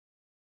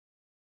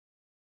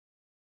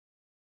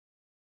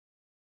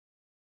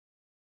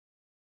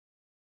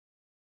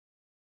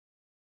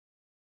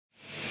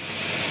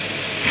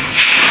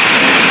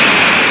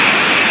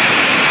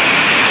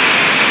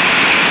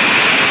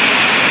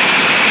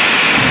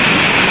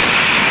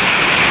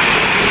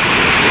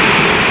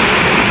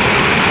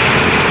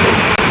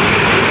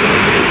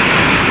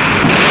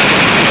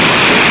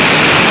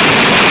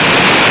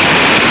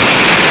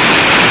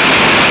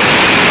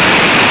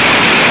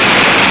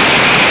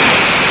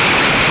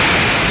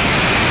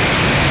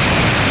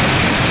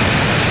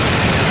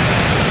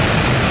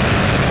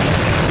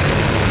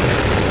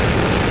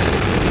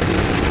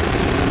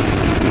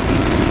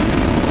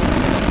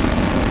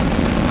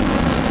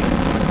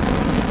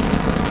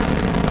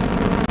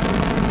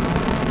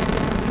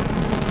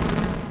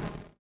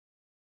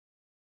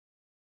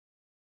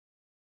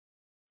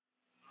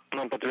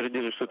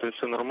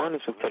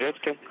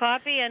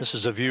Copy. And this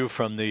is a view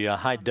from the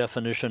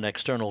high-definition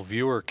external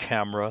viewer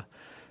camera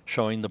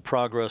showing the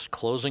Progress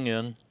closing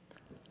in.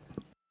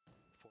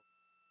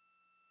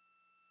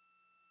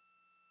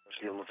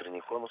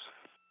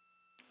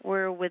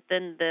 We're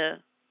within the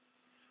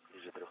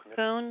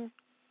cone,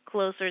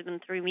 closer than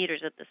 3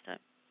 meters at this time.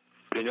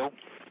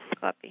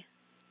 Copy.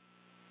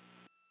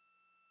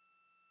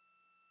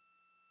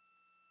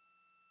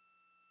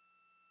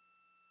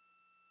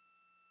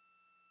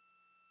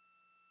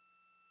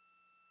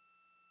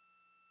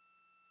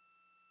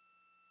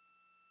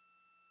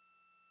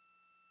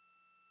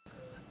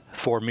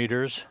 Four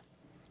meters,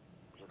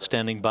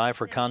 standing by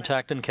for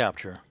contact and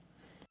capture.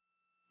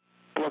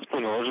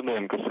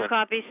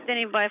 Copy,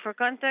 standing by for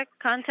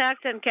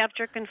contact and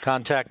capture confirmed.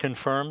 Contact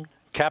confirmed,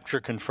 capture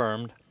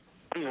confirmed.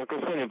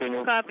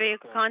 Copy,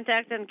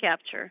 contact and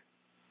capture.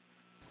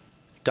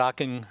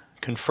 Docking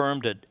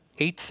confirmed at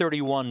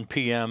 8:31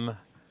 p.m.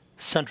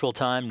 Central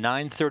Time,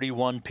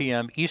 9:31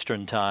 p.m.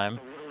 Eastern Time,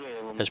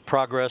 as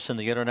Progress in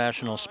the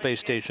International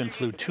Space Station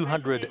flew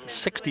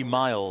 260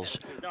 miles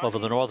over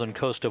the northern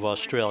coast of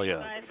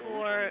Australia.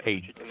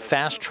 A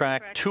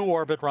fast-track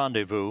two-orbit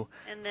rendezvous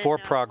for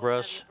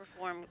Progress,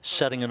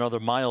 setting another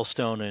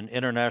milestone in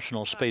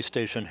International Space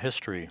Station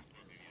history.